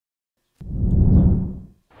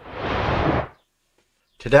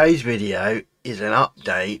Today's video is an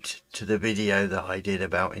update to the video that I did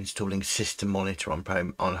about installing System Monitor on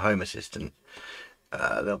Home Assistant.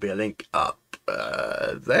 There'll be a link up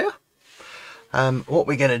there. What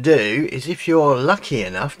we're going to do is, if you're lucky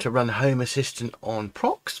enough to run Home Assistant on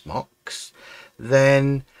Proxmox,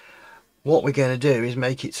 then what we're going to do is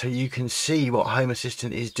make it so you can see what Home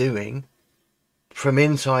Assistant is doing from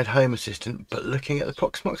inside Home Assistant, but looking at the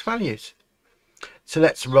Proxmox values. So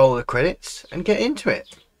let's roll the credits and get into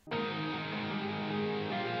it.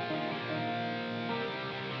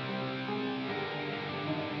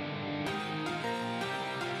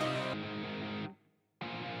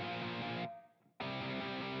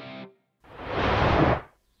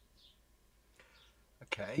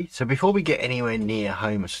 Okay, so before we get anywhere near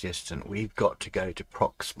Home Assistant, we've got to go to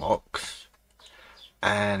Proxmox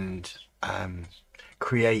and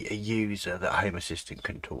create a user that Home Assistant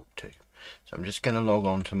can talk to. So I'm just going to log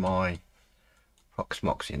on to my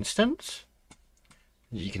Proxmox instance.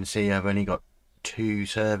 As you can see, I've only got 2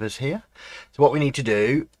 servers here. So what we need to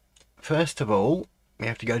do, first of all, we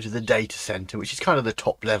have to go to the data center, which is kind of the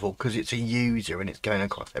top level because it's a user and it's going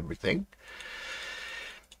across everything.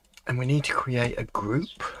 And we need to create a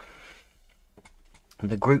group.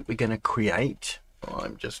 And the group we're going to create,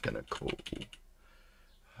 I'm just going to call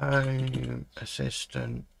Home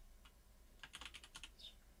Assistant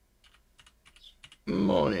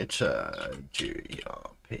Monitor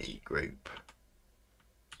GRP group.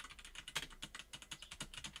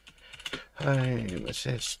 Home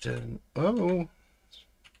Assistant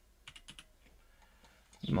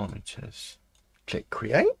monitors. Click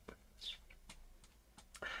create.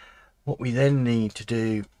 What we then need to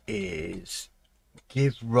do is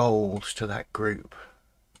give roles to that group.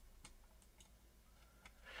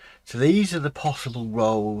 So these are the possible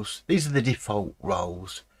roles. These are the default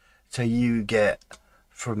roles. So you get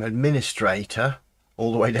from administrator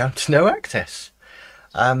all the way down to no access.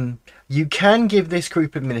 You can give this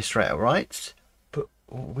group administrator rights, but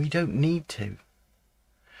we don't need to.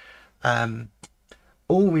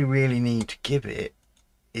 All we really need to give it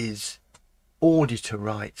is auditor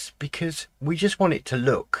rights, because we just want it to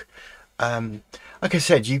look like I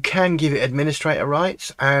said, you can give it administrator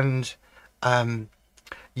rights, and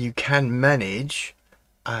you can manage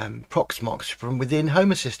Proxmox from within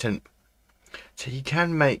Home Assistant. So you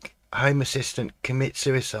can make Home Assistant commit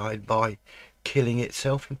suicide by killing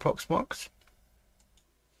itself in Proxmox.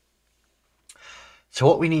 So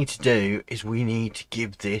what we need to do is we need to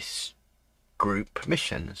give this group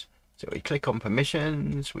permissions. So we click on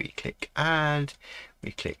permissions, we click add,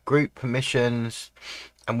 we click group permissions,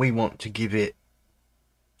 and we want to give it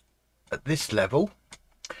at this level,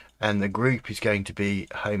 and the group is going to be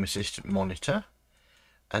Home Assistant Monitor,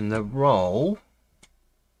 and the role,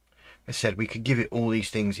 I said we could give it all these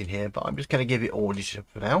things in here, but I'm just going to give it auditor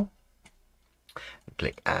for now. And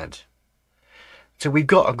click add. So we've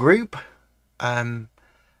got a group,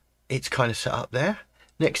 it's kind of set up there.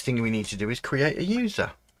 Next thing we need to do is create a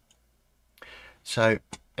user. So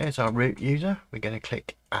there's our root user. We're going to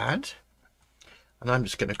click add, and I'm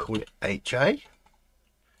just going to call it HA.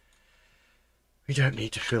 We don't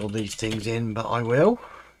need to fill these things in, but I will.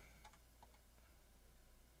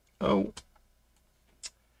 Oh,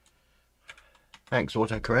 thanks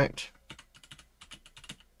autocorrect.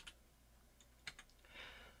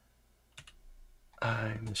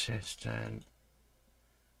 Home Assistant.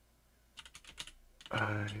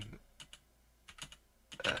 Home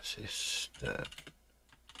Assistant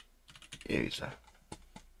user,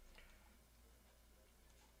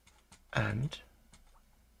 and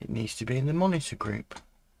it needs to be in the monitor group.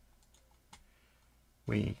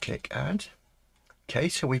 We click add. Okay,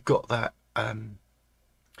 so we've got that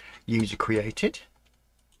user created.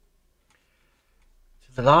 So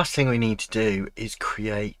the last thing we need to do is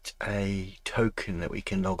create a token that we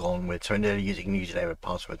can log on with. So instead of using username and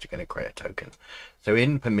password, we're going to create a token. So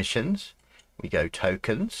in permissions, we go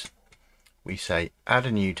tokens, we say add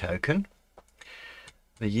a new token.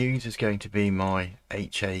 The user is going to be my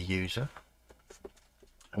HA user,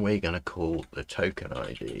 and we're going to call the token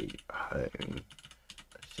ID Home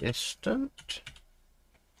Assistant.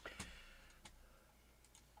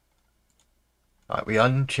 Right, we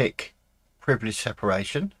uncheck privilege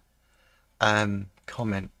separation,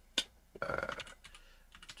 comment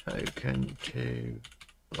token to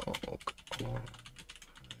log on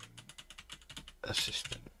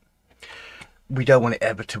Assistant. We don't want it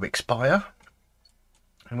ever to expire,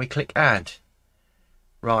 and we click add.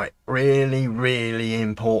 Right, really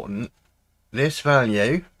important, this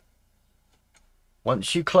value,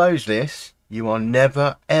 once you close this, you are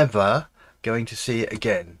never ever going to see it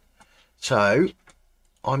again. So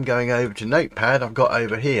I'm going over to Notepad I've got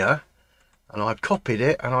over here, and I've copied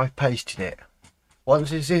it and I've pasted it.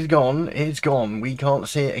 Once this is gone, it's gone. We can't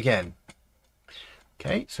see it again.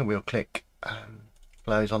 Okay, so we'll click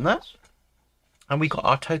close on that, and we got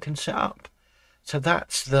our token set up. So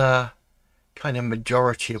that's the kind of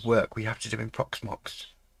majority of work we have to do in Proxmox.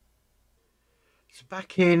 So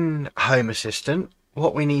back in Home Assistant,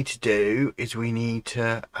 what we need to do is we need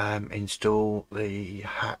to install the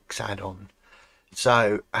Hacs add-on.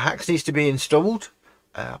 So Hacs needs to be installed.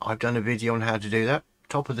 I've done a video on how to do that,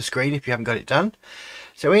 top of the screen if you haven't got it done.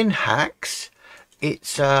 So in Hacs,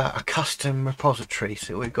 it's a custom repository.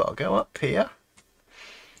 So we've got to go up here.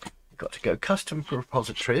 We've got to go custom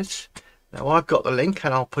repositories. Now I've got the link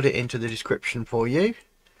and I'll put it into the description for you.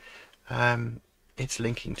 It's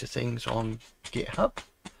linking to things on GitHub.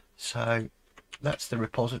 So that's the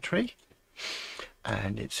repository,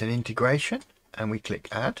 and it's an integration, and we click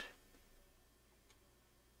add.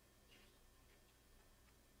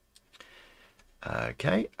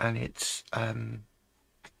 Okay, and it's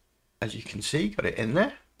as you can see, got it in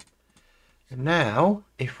there. And now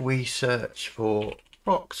if we search for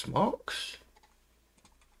Proxmox,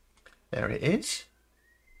 there it is.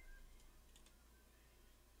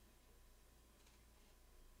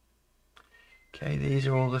 Okay, these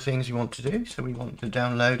are all the things you want to do. So we want to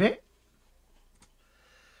download it.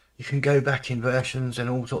 You can go back in versions and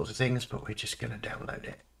all sorts of things, but we're just going to download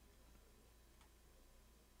it.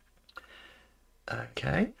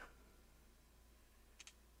 Okay.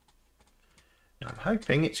 Now I'm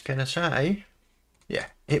hoping it's going to say, yeah,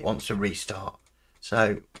 it wants to restart.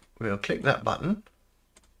 So we'll click that button.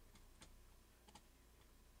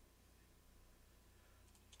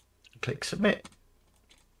 Click submit.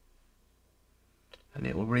 And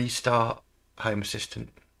it will restart Home Assistant.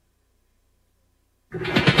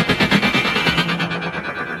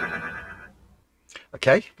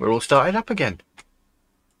 Okay, we're all started up again.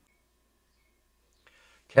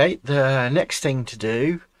 Okay, the next thing to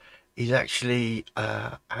do is actually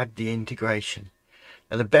add the integration.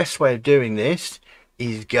 Now the best way of doing this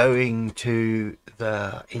is going to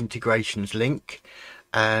the integrations link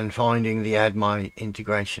and finding the add my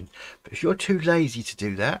integration. But if you're too lazy to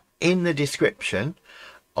do that, in the description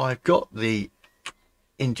I've got the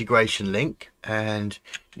integration link, and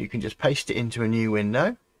you can just paste it into a new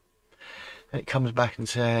window, and it comes back and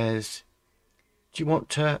says, do you want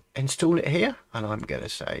to install it here? And I'm going to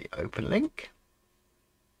say open link.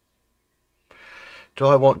 Do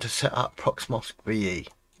I want to set up Proxmox VE?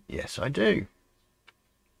 Yes, I do.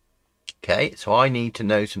 Okay, so I need to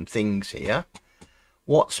know some things here.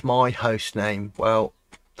 What's my host name? Well,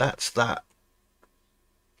 that's that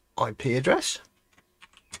IP address.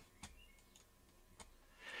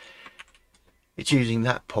 It's using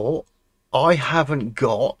that port. I haven't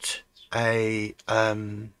got a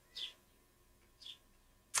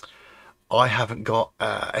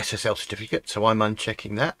SSL certificate, so I'm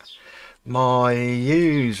unchecking that. My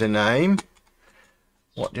username,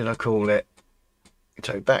 what did I call it?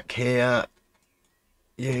 So back here,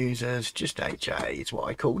 users, just HA is what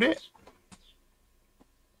I called it.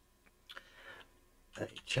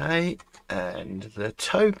 HA, and the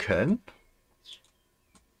token,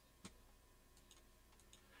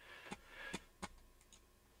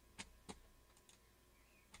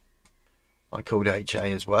 I called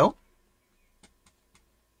HA as well.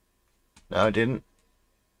 No, I didn't.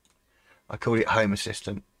 I called it Home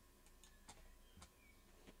Assistant.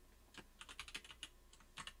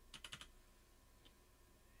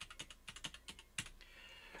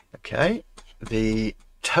 Okay, the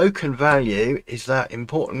token value is that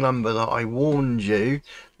important number that I warned you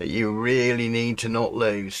that you really need to not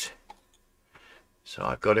lose. So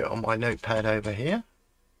I've got it on my notepad over here.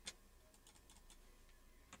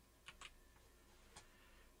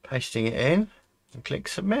 Pasting it in and click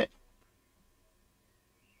submit.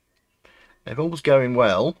 If all's going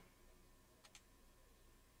well,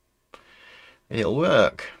 it'll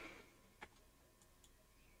work.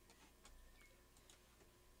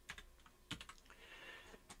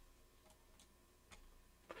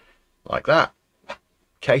 Like that.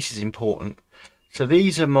 Case is important. So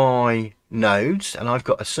these are my nodes, and I've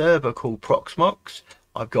got a server called Proxmox.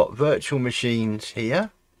 I've got virtual machines here,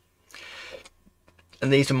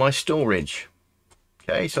 and these are my storage.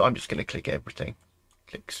 Okay, so I'm just going to click everything.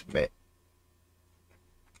 Click submit.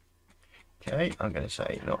 Okay, I'm going to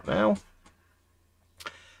say not now.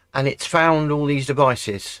 And it's found all these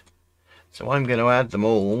devices. So I'm going to add them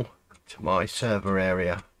all to my server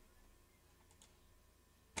area.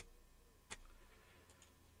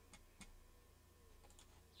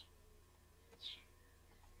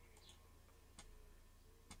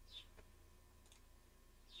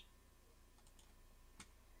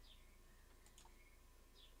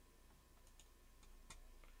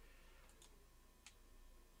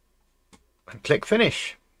 and click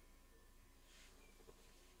finish.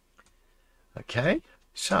 Okay,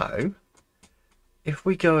 so if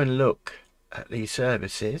we go and look at these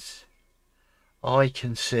services, I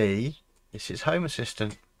can see this is Home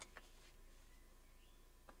Assistant,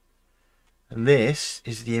 and this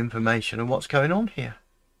is the information on what's going on here.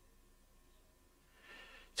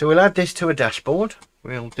 So we'll add this to a dashboard.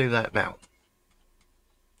 We'll do that now.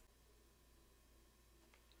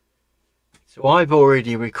 So I've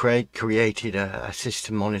already created a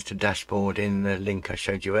system monitor dashboard in the link I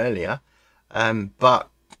showed you earlier. But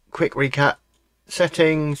quick recap: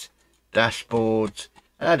 settings, dashboards,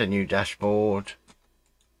 add a new dashboard,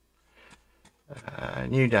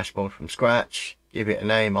 from scratch, give it a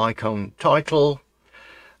name, icon, title,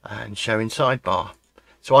 and show in sidebar.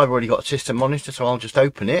 So I've already got a system monitor, so I'll just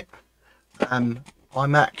open it. I'm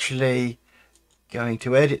actually going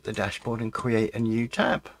to edit the dashboard and create a new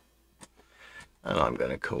tab, and I'm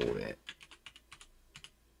going to call it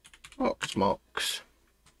Proxmox.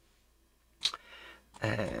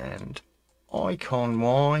 And icon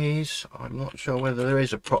wise, I'm not sure whether there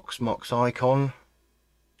is a Proxmox icon.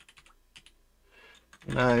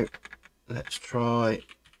 No, let's try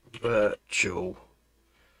virtual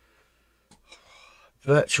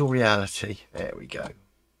reality. There we go.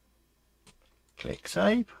 Click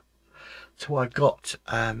save. So I've got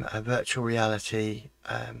a virtual reality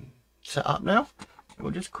set up now. We'll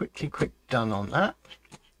just quick done on that.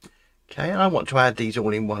 Okay, and I want to add these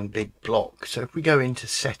all in one big block. So if we go into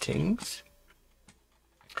settings,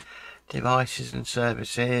 devices and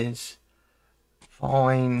services,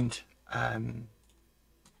 find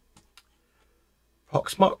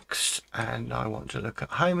Proxmox, and I want to look at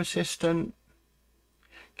Home Assistant.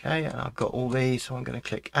 Okay, and I've got all these, so I'm going to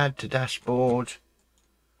click add to dashboard.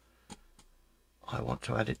 I want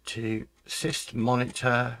to add it to system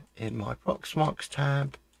monitor in my Proxmox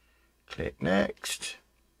tab. Click next.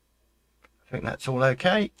 I think that's all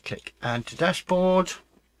okay. Click add to dashboard.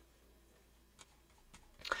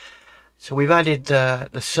 So we've added the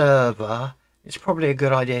server. It's probably a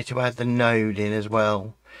good idea to add the node in as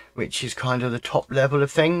well, which is kind of the top level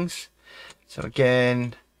of things. So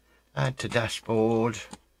again, add to dashboard,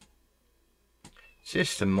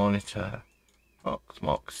 system monitor,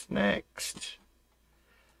 Proxmox next,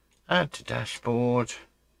 add to dashboard.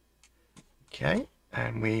 Okay,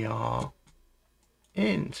 and we are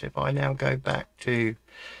in. So if I now go back to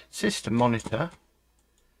system monitor,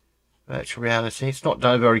 virtual reality, it's not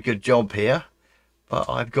done a very good job here, but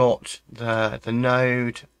I've got the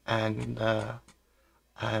node and the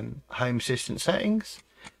Home Assistant settings.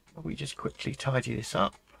 We just quickly tidy this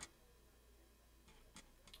up.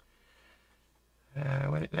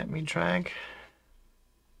 Will it let me drag?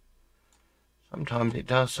 Sometimes it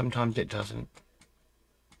does, sometimes it doesn't.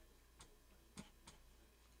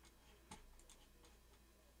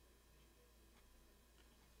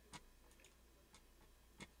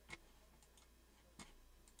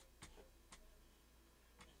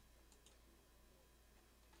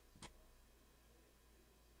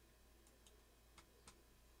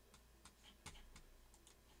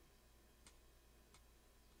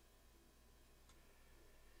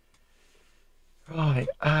 Right,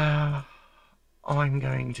 I'm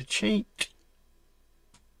going to cheat.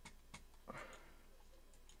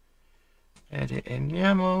 Edit in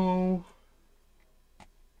YAML.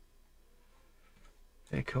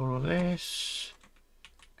 Pick all of this.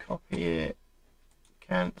 Copy it.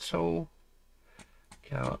 Cancel.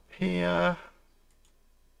 Go up here.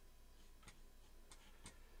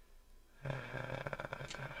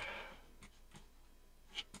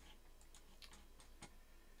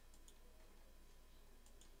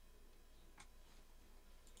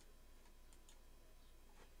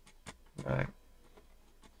 No,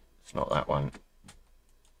 it's not that one.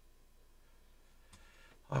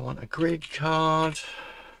 I want a grid card.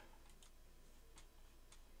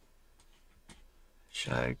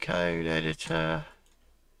 Show code editor.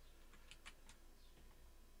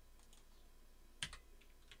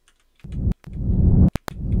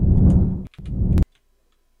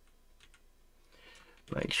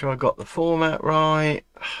 Make sure I got the format right.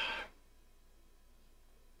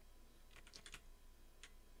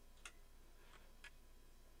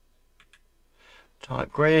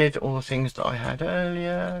 Type grid, all the things that I had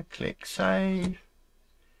earlier. Click save.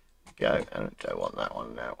 Go, and I don't want that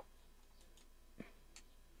one now.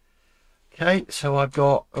 Okay, so I've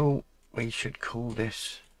got, oh, we should call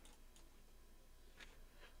this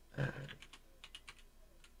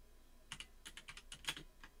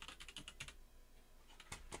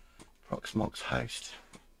Proxmox host.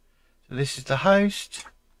 So this is the host.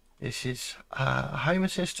 This is Home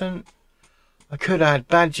Assistant. I could add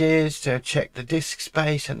badges to check the disk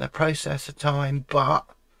space and the processor time, but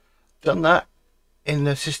I've done that in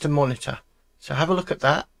the system monitor. So have a look at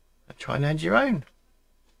that and try and add your own.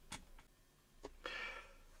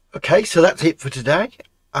 Okay, so that's it for today.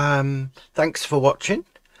 Thanks for watching.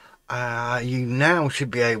 You now should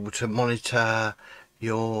be able to monitor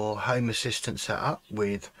your Home Assistant setup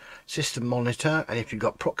with System Monitor, and if you've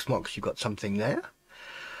got Proxmox, you've got something there.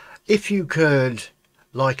 If you could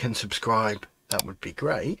like and subscribe, that would be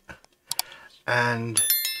great, and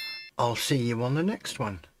I'll see you on the next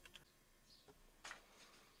one.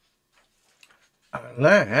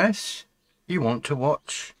 Unless you want to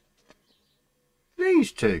watch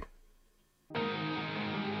these two.